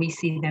and that we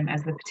see them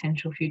as the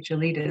potential future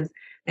leaders,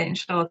 then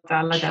inshallah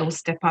ta'ala they will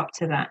step up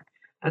to that.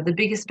 The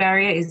biggest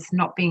barrier is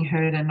not being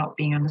heard and not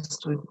being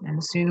understood. And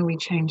the sooner we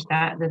change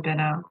that, the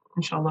better,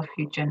 inshallah,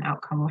 future and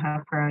outcome we'll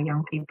have for our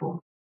young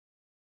people.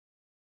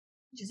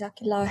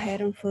 Jazakallah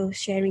khairan for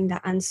sharing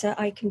that answer.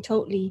 I can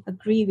totally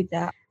agree with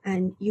that.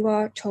 And you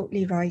are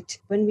totally right.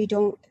 When we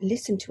don't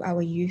listen to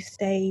our youth,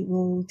 they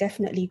will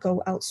definitely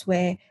go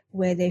elsewhere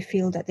where they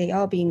feel that they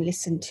are being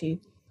listened to.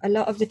 A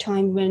lot of the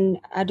time when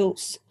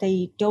adults,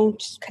 they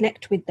don't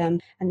connect with them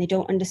and they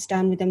don't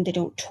understand with them, they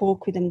don't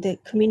talk with them, the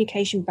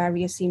communication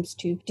barrier seems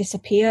to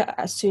disappear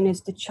as soon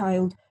as the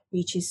child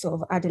reaches sort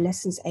of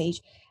adolescence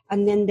age.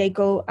 And then they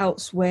go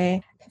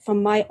elsewhere.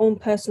 From my own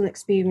personal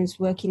experience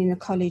working in a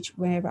college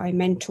where I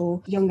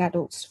mentor young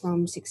adults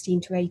from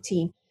 16 to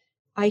 18,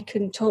 I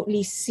can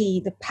totally see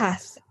the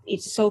path.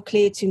 It's so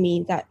clear to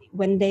me that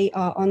when they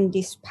are on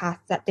this path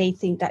that they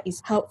think that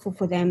is helpful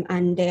for them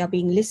and they are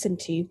being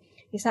listened to,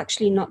 it's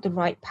actually not the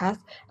right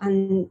path.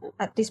 And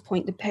at this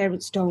point, the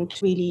parents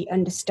don't really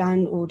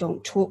understand or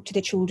don't talk to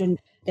the children.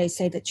 They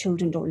say that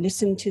children don't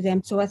listen to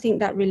them. So I think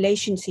that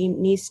relationship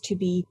needs to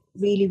be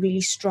really,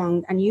 really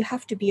strong. And you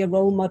have to be a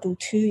role model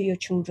to your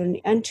children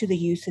and to the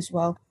youth as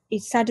well.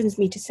 It saddens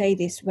me to say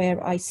this,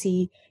 where I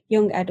see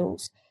young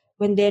adults,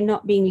 when they're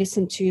not being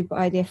listened to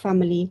by their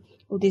family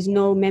or there's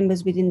no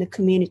members within the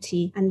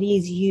community, and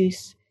these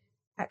youth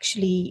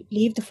actually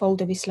leave the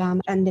fold of Islam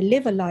and they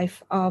live a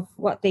life of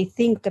what they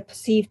think they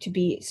perceive to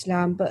be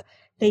Islam, but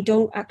they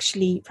don't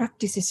actually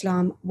practice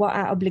Islam, what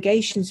our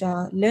obligations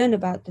are, learn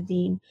about the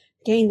deen,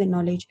 gain the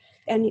knowledge.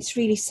 And it's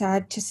really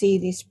sad to see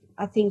this.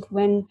 I think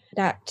when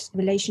that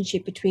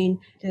relationship between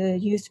the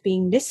youth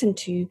being listened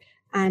to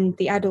and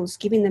the adults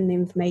giving them the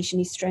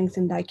information is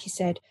strengthened, like you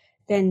said,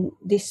 then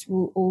this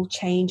will all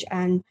change,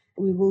 and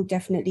we will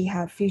definitely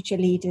have future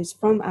leaders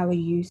from our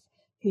youth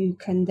who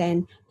can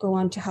then go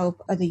on to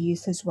help other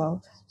youth as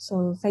well.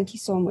 So thank you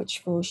so much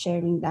for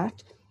sharing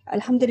that.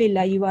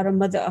 Alhamdulillah, you are a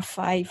mother of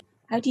 5.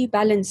 How do you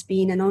balance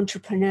being an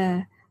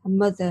entrepreneur, a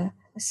mother,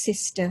 a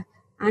sister,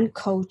 and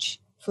coach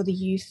for the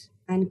youth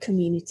and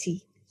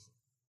community?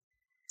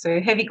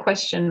 So heavy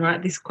question,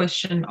 right? This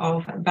question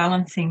of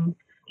balancing.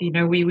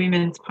 We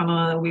women,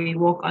 subhanAllah, we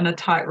walk on a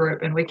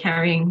tightrope and we're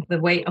carrying the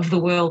weight of the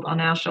world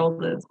on our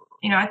shoulders.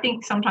 I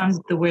think sometimes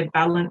the word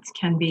balance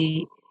can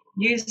be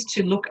used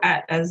to look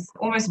at as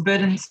almost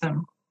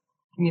burdensome,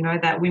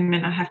 that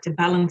women have to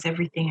balance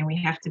everything and we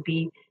have to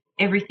be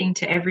everything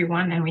to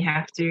everyone and we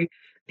have to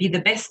be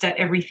the best at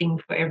everything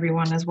for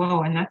everyone as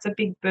well. And that's a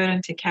big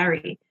burden to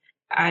carry.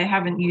 I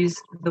haven't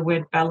used the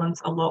word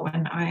balance a lot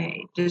when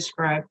I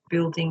describe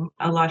building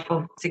a life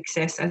of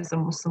success as a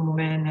Muslim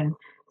woman. And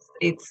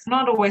it's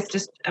not always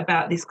just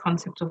about this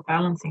concept of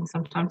balancing.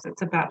 Sometimes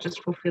it's about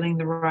just fulfilling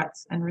the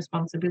rights and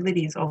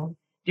responsibilities of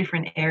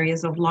different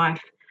areas of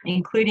life,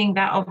 including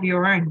that of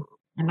your own,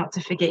 and not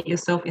to forget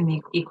yourself in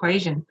the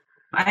equation.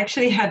 I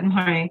actually had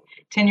my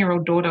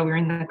 10-year-old daughter, we were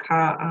in the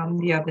car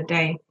the other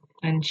day,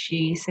 and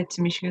she said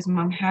to me, she goes,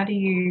 "Mum, how do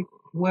you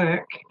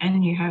work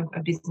and you have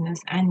a business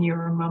and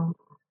you're a mum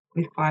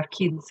with 5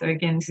 kids?" So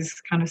again, this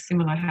is kind of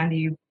similar. How do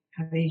you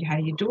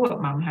do it,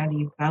 Mum? How do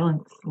you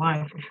balance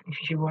life? If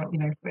she were,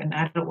 if an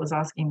adult was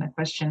asking that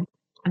question.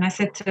 And I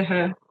said to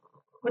her,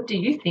 "What do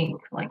you think?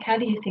 Like, how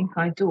do you think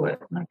I do it?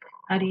 Like,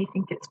 how do you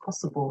think it's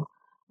possible?"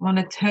 I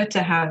wanted her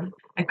to have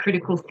a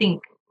critical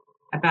think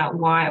about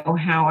why or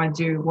how I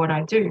do what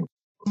I do.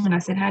 And I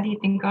said, "How do you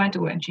think I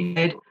do it?" And she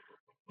said,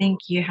 "I think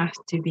you have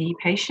to be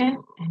patient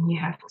and you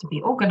have to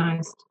be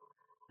organized."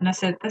 And I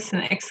said, "That's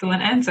an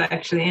excellent answer,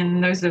 actually."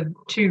 And those are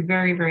 2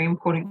 very, very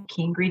important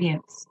key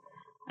ingredients.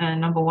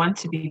 Number 1,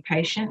 to be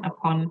patient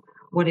upon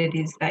what it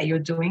is that you're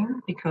doing,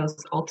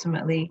 because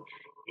ultimately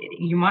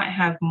you might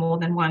have more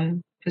than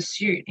one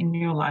pursuit in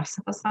your life.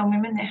 So for some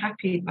women, they're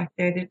happy, like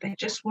they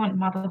just want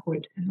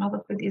motherhood, and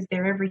motherhood is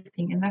their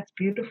everything, and that's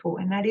beautiful,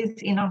 and that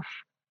is enough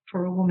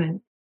for a woman.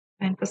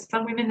 And for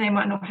some women, they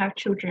might not have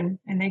children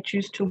and they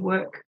choose to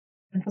work.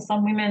 And for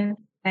some women,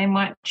 they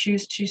might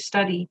choose to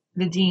study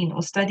the deen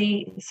or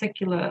study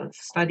secular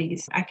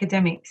studies,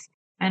 academics.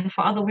 And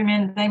for other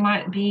women, they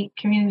might be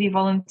community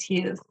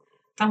volunteers.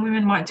 Some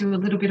women might do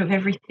a little bit of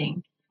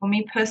everything. For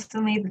me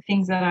personally, the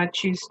things that I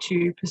choose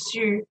to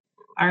pursue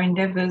are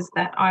endeavors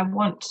that I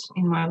want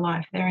in my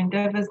life. They're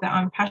endeavors that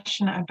I'm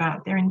passionate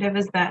about. They're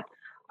endeavors that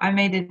I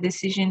made a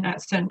decision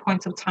at certain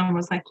points of time. I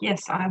was like,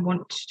 yes, I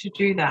want to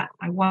do that.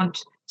 I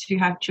want to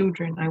have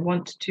children. I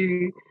want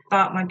to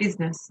start my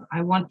business.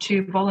 I want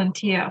to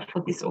volunteer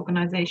for this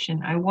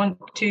organization. I want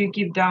to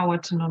give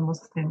dawah to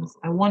non-Muslims.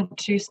 I want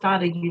to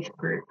start a youth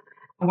group.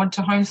 I want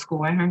to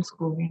homeschool. I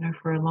homeschool,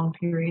 for a long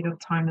period of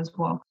time as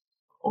well.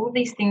 All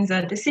these things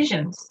are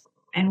decisions.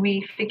 And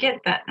we forget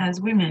that as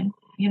women,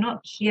 you're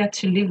not here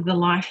to live the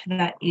life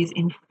that is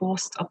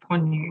enforced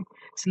upon you,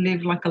 to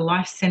live like a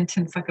life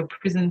sentence, like a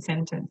prison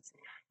sentence.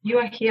 You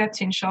are here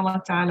to,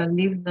 inshallah ta'ala,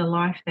 live the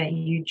life that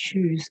you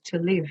choose to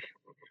live,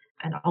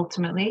 and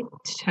ultimately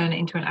to turn it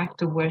into an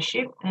act of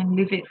worship and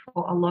live it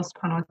for Allah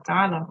subhanahu wa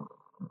ta'ala.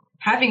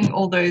 Having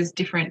all those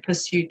different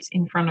pursuits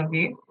in front of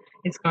you,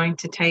 it's going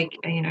to take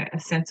a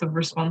sense of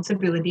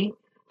responsibility.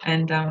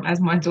 And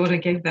as my daughter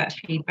gave that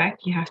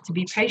feedback, you have to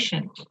be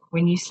patient.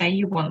 When you say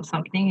you want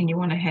something and you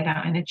want to head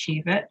out and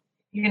achieve it,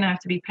 you're going to have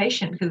to be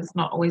patient, because it's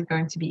not always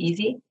going to be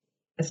easy.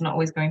 It's not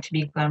always going to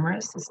be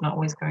glamorous. It's not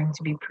always going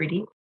to be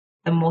pretty.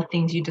 The more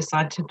things you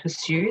decide to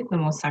pursue, the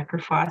more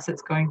sacrifice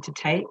it's going to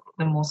take,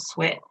 the more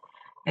sweat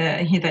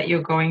that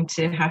you're going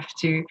to have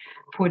to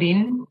put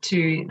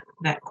into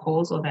that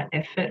cause or that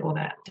effort or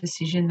that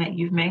decision that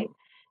you've made.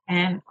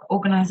 And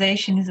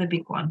organization is a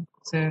big one.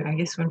 So I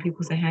guess when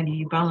people say, how do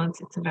you balance?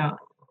 It's about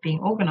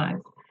being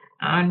organized.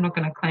 I'm not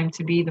going to claim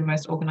to be the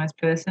most organized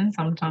person.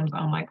 Sometimes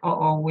I'm like,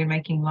 oh, we're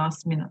making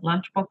last minute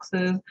lunch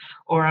boxes,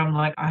 or I'm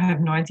like, I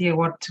have no idea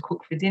what to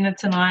cook for dinner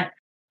tonight.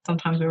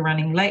 Sometimes we're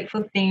running late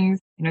for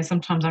things.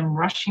 Sometimes I'm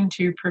rushing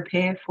to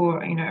prepare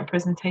for, a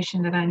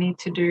presentation that I need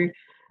to do.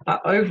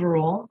 But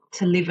overall,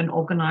 to live an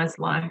organized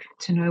life,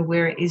 to know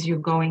where it is you're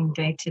going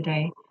day to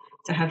day,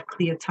 to have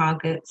clear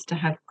targets, to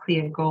have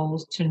clear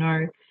goals, to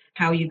know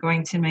how you're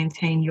going to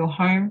maintain your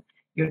home,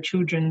 your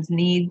children's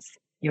needs,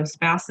 your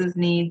spouse's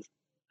needs,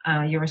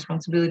 your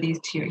responsibilities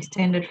to your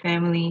extended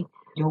family,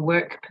 your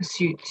work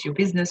pursuits, your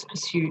business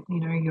pursuit,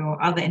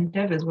 your other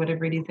endeavors,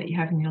 whatever it is that you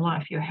have in your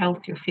life, your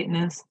health, your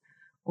fitness,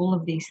 all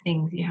of these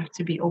things, you have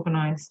to be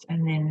organized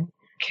and then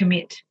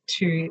commit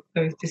to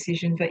those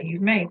decisions that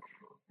you've made.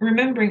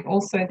 Remembering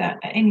also that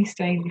at any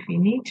stage, if you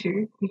need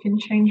to, you can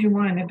change your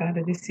mind about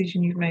a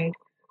decision you've made.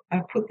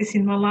 I've put this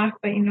in my life,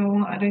 but you know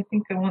what? I don't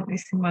think I want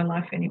this in my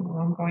life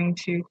anymore. I'm going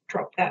to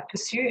drop that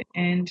pursuit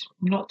and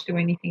not do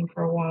anything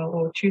for a while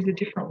or choose a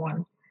different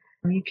one.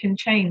 You can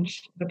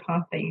change the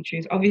path that you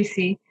choose.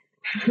 Obviously,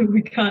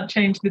 we can't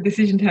change the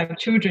decision to have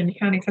children. You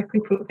can't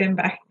exactly put them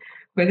back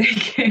where they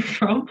came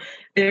from.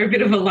 They're a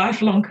bit of a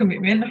lifelong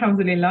commitment,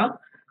 alhamdulillah.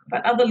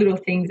 But other little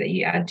things that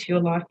you add to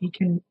your life, you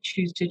can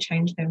choose to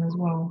change them as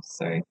well.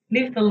 So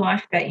live the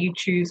life that you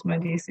choose, my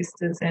dear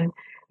sisters, and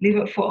live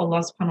it for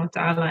Allah subhanahu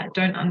wa ta'ala.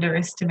 Don't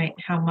underestimate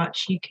how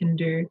much you can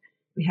do.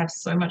 We have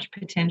so much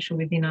potential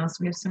within us.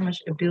 We have so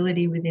much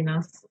ability within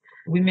us.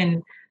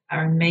 Women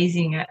are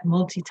amazing at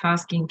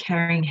multitasking,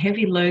 carrying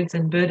heavy loads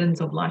and burdens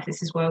of life.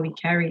 This is why we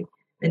carry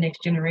the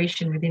next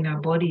generation within our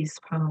bodies,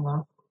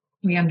 subhanAllah.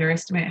 We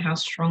underestimate how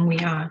strong we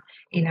are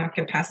in our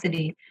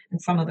capacity.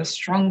 And some of the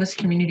strongest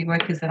community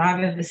workers that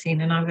I've ever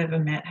seen and I've ever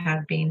met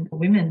have been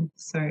women.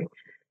 So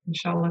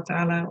inshallah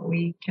ta'ala,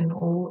 we can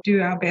all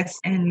do our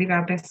best and live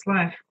our best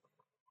life.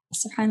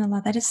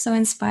 SubhanAllah, that is so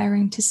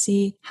inspiring to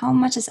see how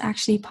much is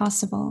actually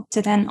possible,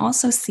 to then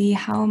also see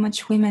how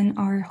much women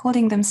are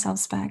holding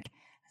themselves back.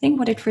 I think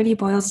what it really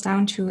boils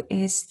down to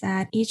is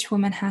that each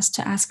woman has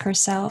to ask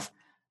herself,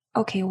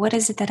 okay, what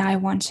is it that I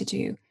want to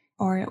do?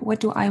 Or what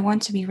do I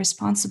want to be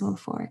responsible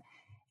for?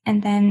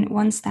 And then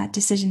once that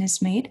decision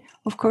is made,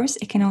 of course,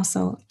 it can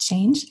also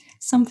change.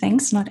 Some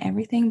things, not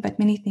everything, but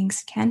many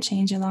things can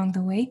change along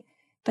the way.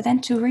 But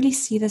then to really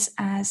see this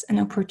as an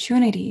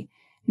opportunity,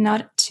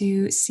 not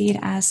to see it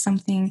as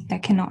something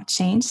that cannot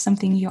change,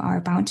 something you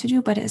are bound to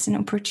do, but as an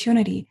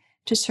opportunity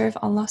to serve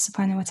Allah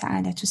subhanahu wa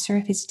ta'ala, to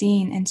serve His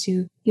deen, and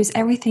to use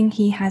everything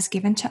He has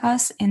given to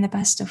us in the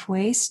best of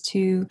ways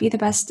to be the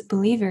best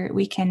believer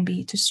we can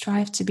be, to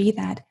strive to be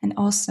that, and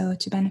also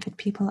to benefit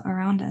people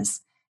around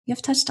us. You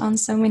have touched on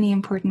so many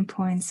important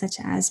points, such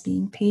as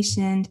being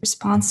patient,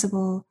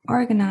 responsible,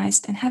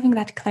 organized, and having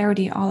that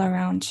clarity all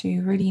around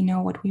to really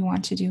know what we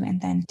want to do and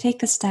then take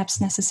the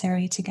steps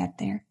necessary to get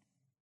there.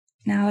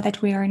 Now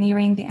that we are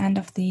nearing the end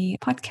of the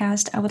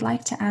podcast, I would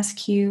like to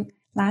ask you,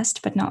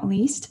 last but not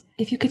least,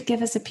 if you could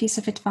give us a piece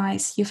of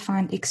advice you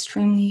find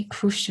extremely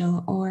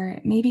crucial, or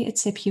maybe a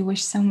tip you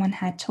wish someone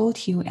had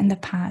told you in the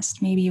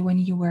past, maybe when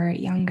you were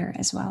younger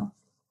as well.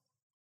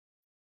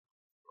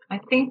 I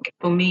think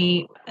for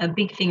me, a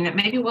big thing that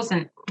maybe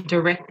wasn't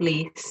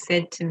directly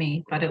said to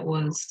me, but it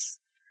was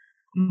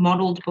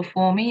modeled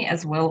before me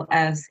as well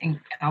as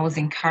I was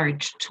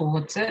encouraged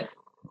towards it.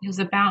 It was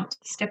about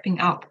stepping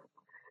up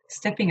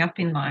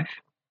in life.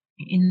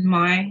 In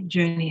my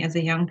journey as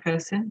a young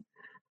person,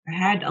 I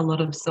had a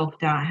lot of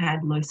self-doubt. I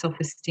had low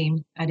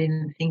self-esteem. I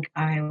didn't think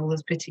I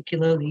was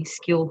particularly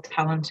skilled,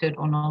 talented,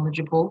 or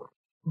knowledgeable.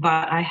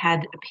 But I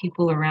had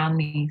people around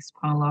me,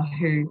 subhanAllah,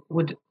 who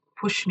would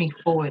push me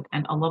forward.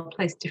 And Allah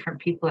placed different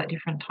people at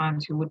different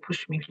times who would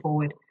push me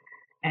forward.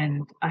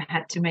 And I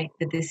had to make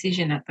the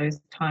decision at those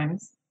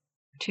times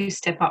to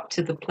step up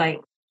to the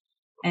plate.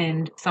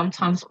 And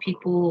sometimes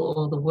people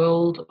or the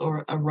world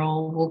or a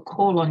role will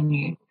call on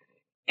you.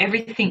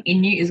 Everything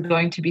in you is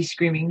going to be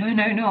screaming, no,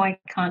 I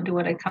can't do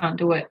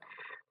it.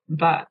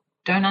 But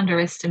don't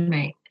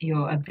underestimate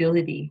your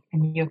ability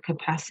and your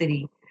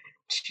capacity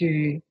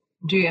to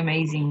do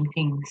amazing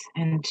things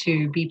and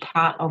to be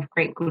part of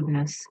great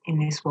goodness in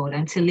this world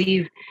and to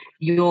leave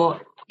your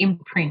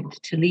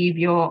imprint, to leave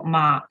your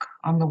mark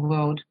on the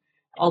world.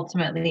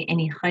 Ultimately,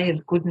 any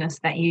khair, goodness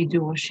that you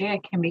do or share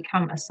can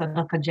become a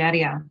sadaqah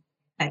jariyah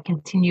that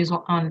continues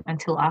on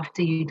until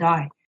after you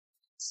die.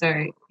 So,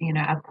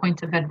 a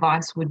point of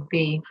advice would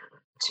be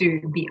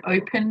to be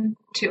open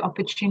to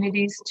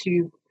opportunities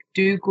to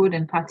do good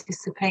and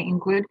participate in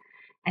good,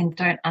 and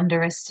don't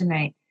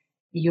underestimate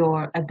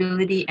your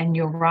ability and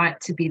your right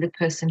to be the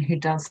person who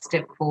does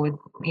step forward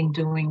in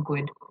doing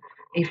good.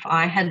 If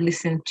I had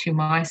listened to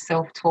my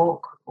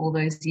self-talk all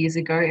those years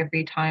ago,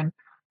 every time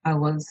I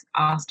was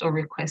asked or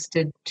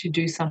requested to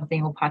do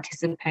something or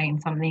participate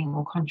in something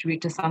or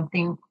contribute to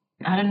something,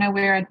 I don't know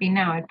where I'd be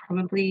now. I'd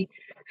probably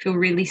feel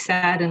really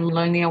sad and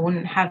lonely. I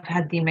wouldn't have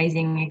had the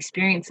amazing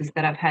experiences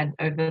that I've had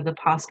over the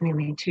past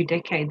nearly 2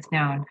 decades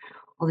now, and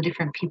all the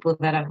different people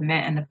that I've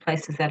met and the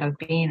places that I've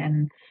been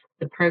and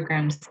the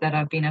programs that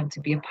I've been able to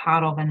be a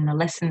part of and the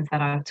lessons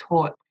that I've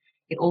taught.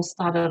 It all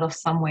started off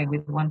somewhere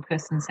with one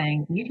person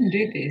saying, you can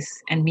do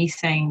this, and me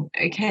saying,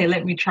 okay,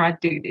 let me try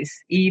to do this,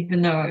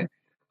 even though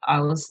I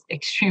was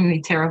extremely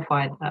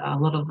terrified a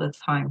lot of the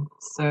time.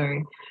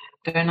 So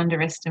don't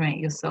underestimate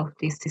yourself,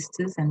 dear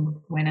sisters, and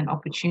when an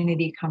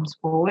opportunity comes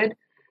forward,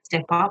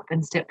 step up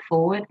and step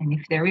forward. And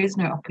if there is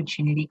no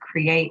opportunity,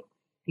 create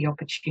the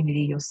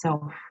opportunity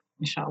yourself,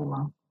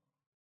 inshallah.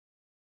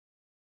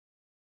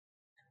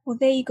 Well,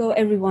 there you go,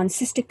 everyone.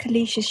 Sister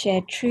Kalisha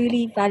shared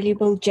truly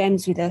valuable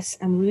gems with us,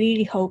 and we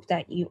really hope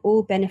that you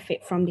all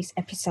benefit from this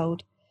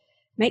episode.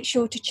 Make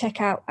sure to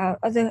check out our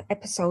other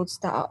episodes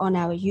that are on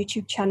our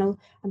YouTube channel,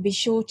 and be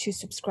sure to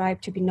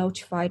subscribe to be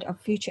notified of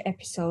future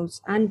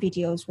episodes and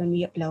videos when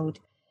we upload.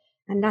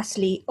 And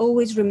lastly,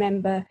 always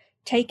remember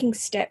taking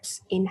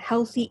steps in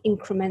healthy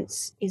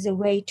increments is a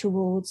way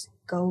towards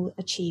goal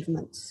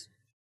achievements.